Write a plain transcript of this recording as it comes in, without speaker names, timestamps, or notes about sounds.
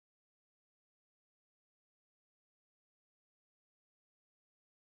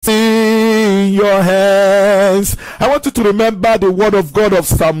in your hands. I want you to remember the word of God of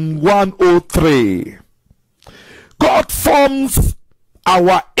Psalm 103. God forms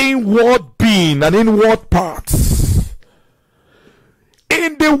our inward being and inward parts.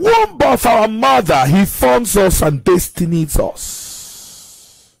 In the womb of our mother, he forms us and destines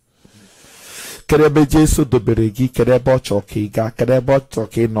us. Kerebe Jesu doberegi, kerebo chokiga, kerebo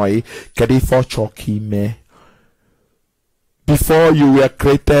choki noi, kerefo choki me. Before you were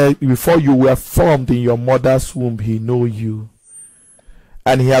created, before you were formed in your mother's womb, he knew you.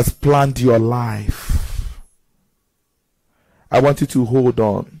 And he has planned your life. I want you to hold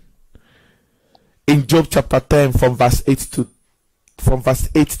on. In Job chapter 10 from verse 8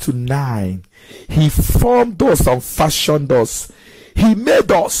 to 9, he formed us and fashioned us. He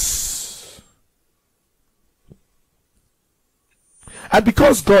made us. And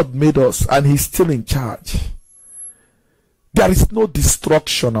because God made us and he's still in charge, there is no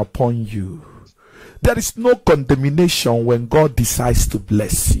destruction upon you. There is no condemnation when God decides to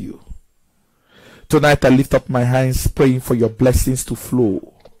bless you. Tonight I lift up my hands praying for your blessings to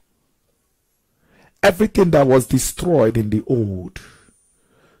flow. Everything that was destroyed in the old,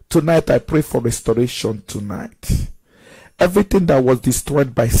 tonight I pray for restoration tonight. Everything that was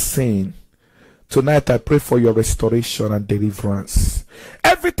destroyed by sin, tonight I pray for your restoration and deliverance.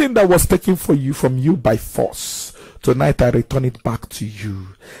 Everything that was taken from you by force, tonight I return it back to you.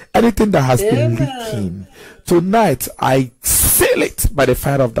 Anything that has been leaking, tonight I seal it by the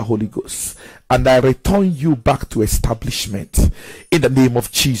fire of the Holy Ghost. And I return you back to establishment in the name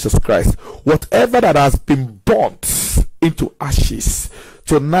of Jesus Christ. Whatever that has been burnt into ashes,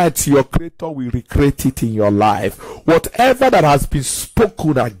 tonight your Creator will recreate it in your life. Whatever that has been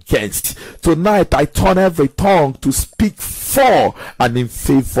spoken against, tonight I turn every tongue to speak for and in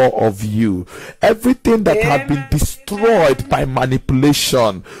favor of you. Everything that had been destroyed by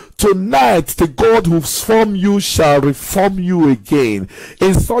manipulation, tonight the God who formed you shall reform you again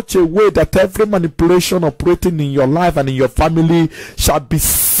in such a way that every manipulation operating in your life and in your family shall be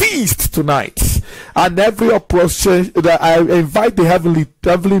ceased tonight. And every oppression, that I invite the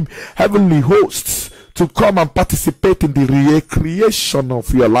heavenly hosts to come and participate in the recreation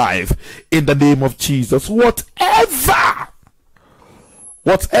of your life in the name of Jesus.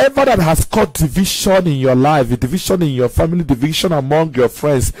 Whatever that has caused division in your life, division in your family, division among your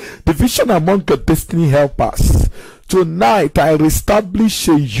friends, division among your destiny helpers, tonight I establish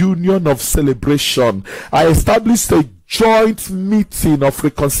a union of celebration. I establish a joint meeting of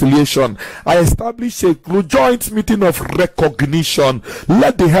reconciliation. I establish a joint meeting of recognition.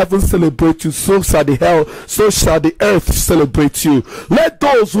 Let the heavens celebrate you, so shall the earth celebrate you. Let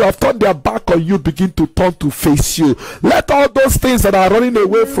those who have turned their back on you begin to turn to face you. Let all those things that are running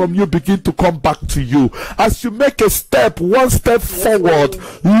away from you begin to come back to you. As you make one step forward,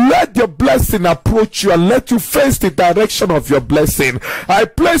 let your blessing approach you and let you face the direction of your blessing. I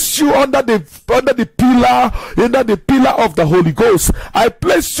place you under the pillar of the Holy Ghost. I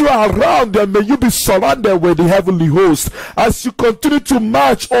place you around and may you be surrounded with the heavenly host. As you continue to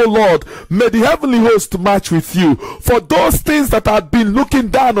march, oh Lord, may the heavenly host march with you. For those things that have been looking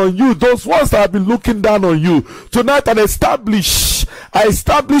down on you, those ones that have been looking down on you, tonight I establish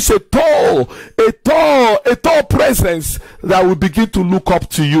a tall presence that will begin to look up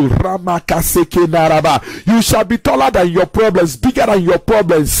to you. You shall be taller than your problems, bigger than your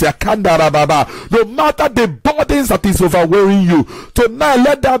problems. No matter the burdens that is overwhelming you, tonight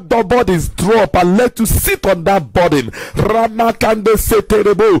let that burdens drop and let you sit on that burden.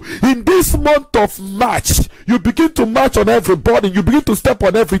 In this month of March, you begin to march on every burden, you begin to step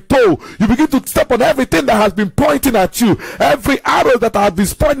on every toe, you begin to step on everything that has been pointing at you. Every arrow that has been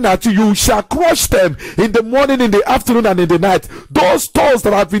pointing at you, you shall crush them in the morning, in the afternoon, and in the night. Those toes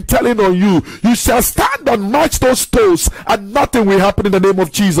that have been telling on you, you shall stand and march those toes, and nothing will happen in the name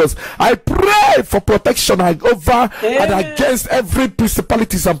of Jesus. I pray for protection over and against every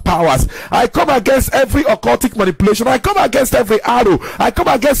principalities and powers. I come against every occultic manipulation. I come against every arrow. I come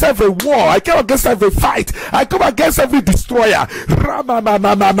against every war. I come against every fight. I come against every destroyer.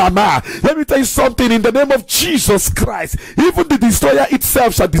 Let me tell you something in the name of Jesus Christ. Even the destroyer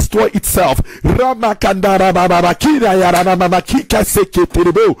itself shall destroy itself. In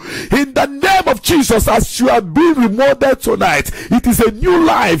the name of Jesus, as you are being remodeled tonight, it is a new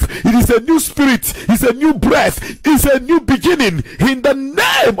life, it is a new spirit, it's a new breath, it's a new beginning. In the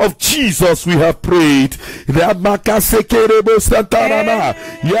name of Jesus we have prayed.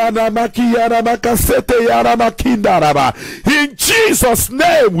 In Jesus'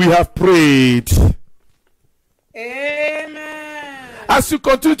 name we have prayed. Amen. As you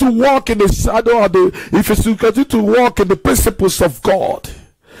continue to walk in the shadow of if you continue to walk in the principles of God,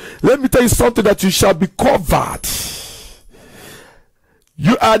 Let me tell you something, that you shall be covered.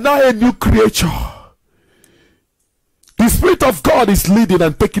 You are now a new creature. The Spirit of God is leading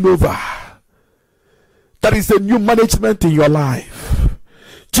and taking over. There is a new management in your life.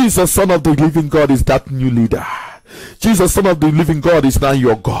 Jesus, Son of the living God, is that new leader. Jesus, Son of the living God, is now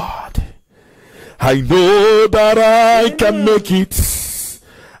your God. I know that I can make it.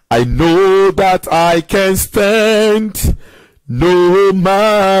 I know that I can stand. No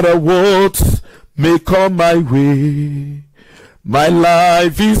matter what may come my way, my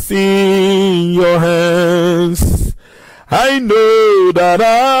life is in your hands. I know that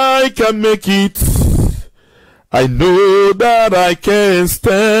I can make it. I know that I can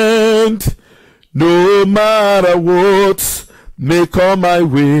stand. No matter what may come my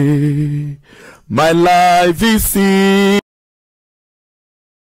way, my life is in